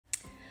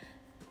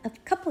a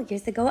couple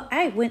years ago,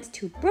 I went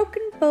to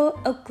Broken Bow,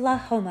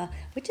 Oklahoma,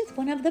 which is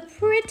one of the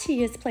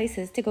prettiest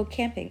places to go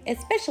camping,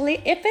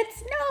 especially if it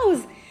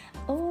snows.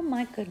 Oh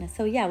my goodness.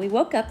 So yeah, we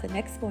woke up the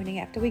next morning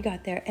after we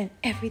got there and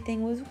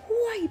everything was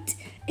white.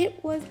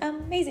 It was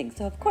amazing.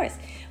 So of course,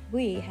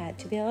 we had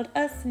to build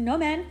a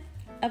snowman.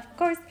 Of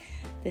course,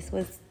 this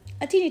was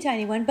a teeny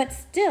tiny one, but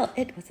still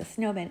it was a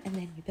snowman. And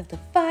then we built a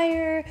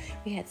fire,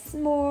 we had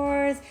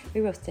s'mores,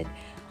 we roasted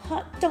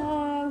hot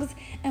dogs,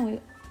 and we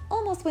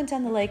almost went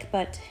on the lake,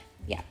 but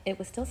yeah, it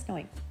was still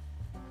snowing.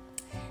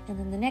 And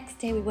then the next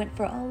day we went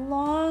for a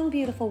long,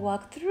 beautiful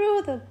walk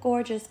through the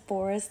gorgeous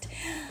forest.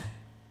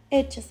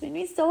 It just made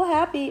me so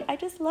happy. I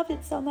just loved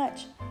it so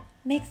much.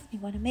 Makes me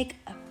want to make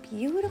a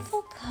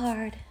beautiful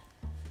card.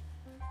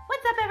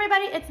 What's up,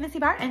 everybody? It's Missy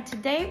Bar, and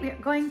today we're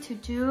going to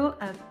do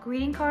a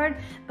greeting card,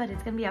 but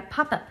it's going to be a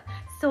pop-up.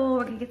 So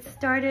we're going to get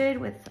started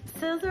with some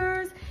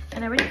scissors,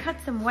 and I already cut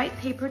some white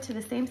paper to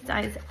the same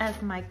size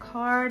as my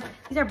card.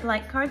 These are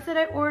blank cards that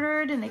I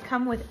ordered, and they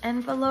come with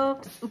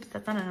envelopes. Oops,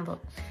 that's not an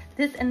envelope.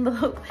 This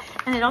envelope,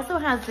 and it also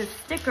has this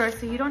sticker,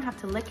 so you don't have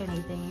to lick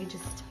anything. You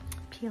just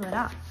peel it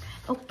off.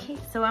 Okay,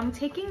 so I'm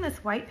taking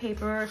this white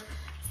paper,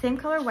 same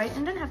color white,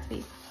 and it doesn't have to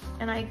be,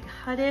 and I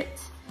cut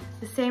it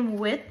the same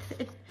width.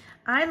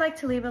 I like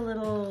to leave a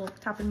little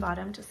top and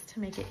bottom just to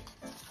make it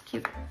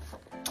cute.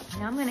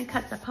 Now I'm gonna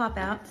cut the pop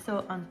out,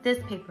 so on this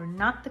paper,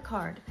 not the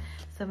card.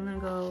 So I'm gonna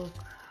go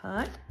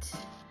cut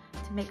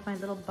to make my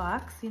little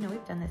box. You know,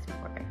 we've done this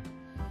before, right?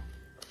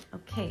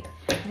 Okay,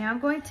 now I'm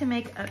going to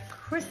make a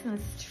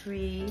Christmas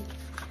tree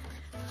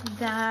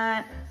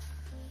that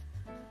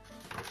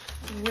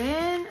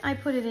when I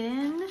put it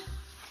in,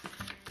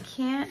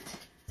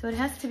 so it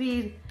has to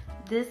be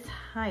this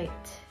height,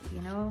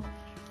 you know?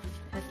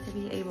 It has to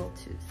be able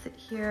to sit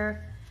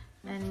here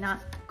and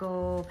not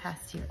go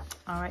past here.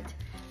 All right,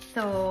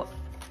 so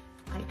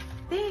I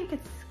think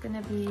it's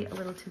gonna be a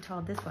little too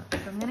tall, this one. So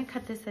I'm gonna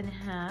cut this in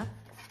half,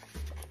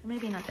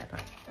 maybe not that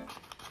part.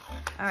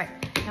 All right,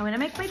 now when I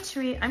make my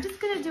tree, I'm just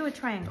gonna do a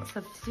triangle.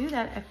 So to do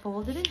that, I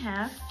fold it in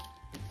half,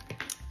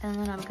 and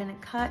then I'm gonna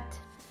cut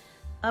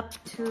up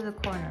to the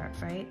corner,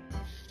 right?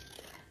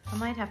 I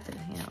might have to,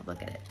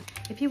 look at it.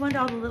 If you want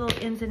all the little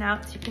ins and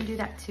outs, you can do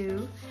that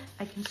too.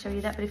 I can show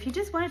you that. But if you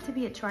just want it to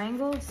be a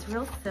triangle, just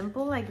real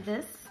simple like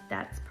this,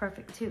 that's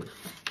perfect too.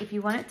 If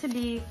you want it to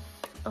be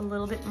a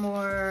little bit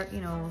more,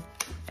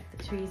 like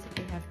the trees that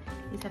they have,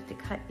 these have to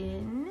cut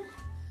in,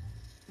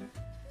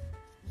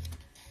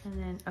 and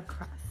then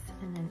across,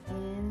 and then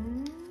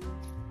in,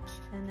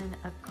 and then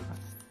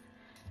across.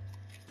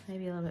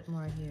 Maybe a little bit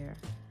more here.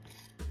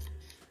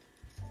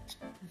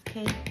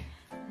 Okay,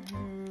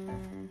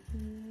 and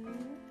here.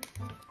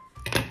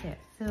 There.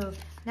 So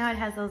now it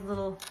has those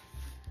little,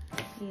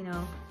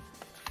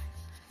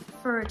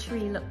 fir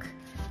tree look,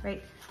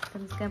 right? So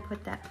I'm just gonna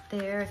put that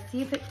there.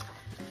 See if it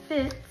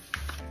fits.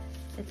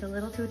 It's a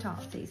little too tall,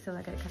 see? So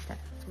I gotta cut that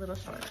a little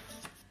shorter.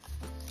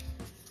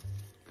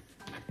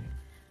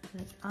 So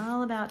it's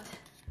all about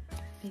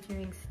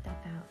figuring stuff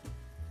out.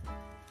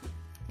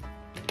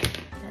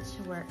 That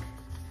should work.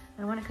 I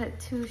don't want to cut it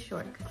too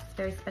short because it's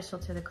very special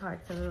to the card.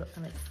 So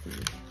let's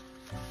see.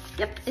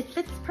 Yep, it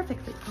fits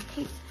perfectly.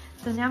 Okay,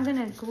 so now I'm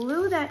gonna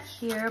glue that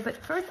here, but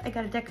first I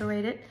gotta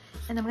decorate it,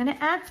 and I'm gonna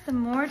add some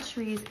more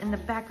trees in the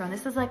background.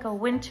 This is like a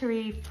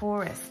wintry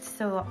forest,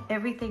 so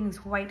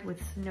everything's white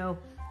with snow.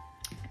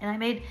 And I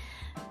made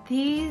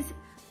these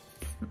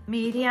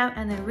medium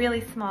and then really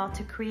small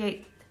to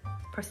create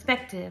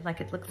perspective, like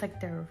it looks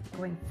like they're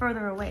going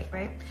further away,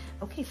 right?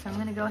 Okay, so I'm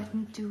gonna go ahead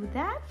and do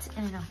that,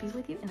 and I'll be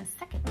with you in a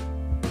second.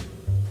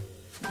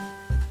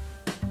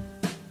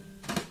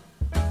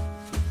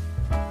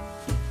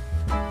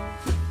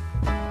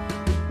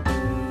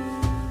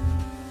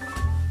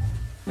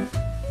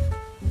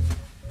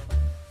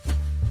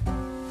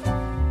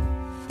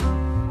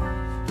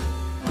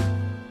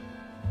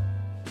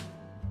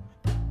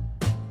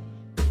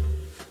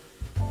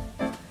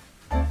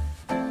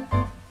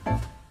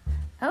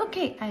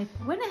 Okay, I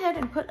went ahead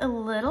and put a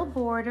little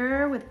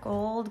border with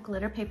gold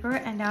glitter paper,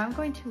 and now I'm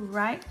going to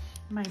write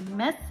my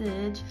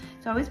message.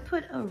 So I always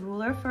put a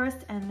ruler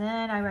first, and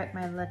then I write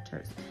my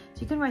letters.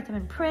 So you can write them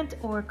in print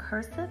or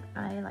cursive.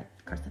 I like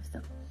cursive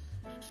still.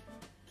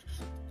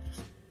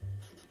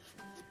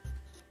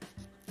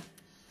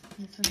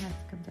 This one has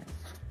to come down.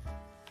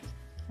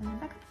 And then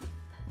back up.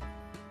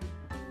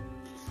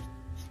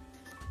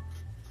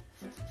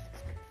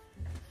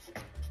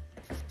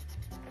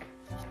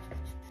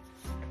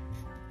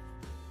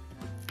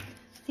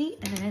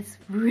 And then it's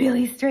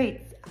really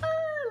straight. Ah,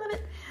 I love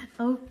it.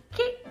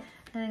 Okay,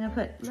 and I'm gonna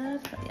put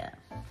love, yeah.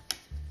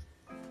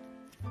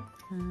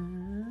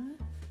 And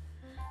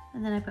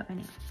then I put my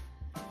name.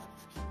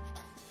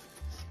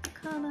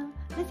 Comma,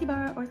 Missy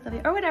Bar or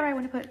Sylvia, or whatever I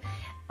want to put.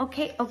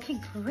 Okay,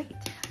 great.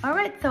 All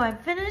right, so I'm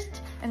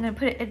finished. I'm gonna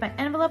put it in my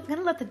envelope. I'm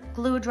gonna let the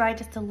glue dry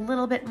just a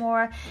little bit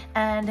more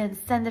and then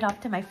send it off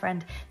to my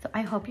friend. So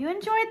I hope you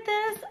enjoyed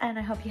this, and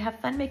I hope you have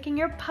fun making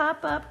your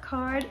pop-up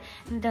card.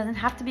 And it doesn't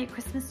have to be a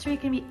Christmas tree,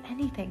 it can be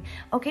anything.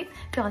 Okay,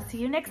 so I'll see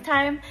you next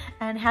time,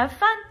 and have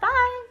fun,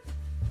 bye.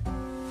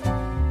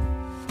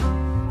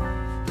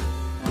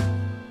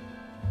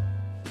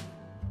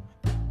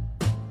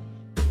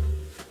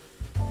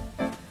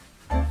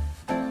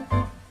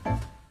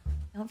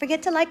 Don't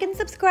forget to like and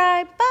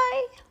subscribe.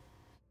 Bye.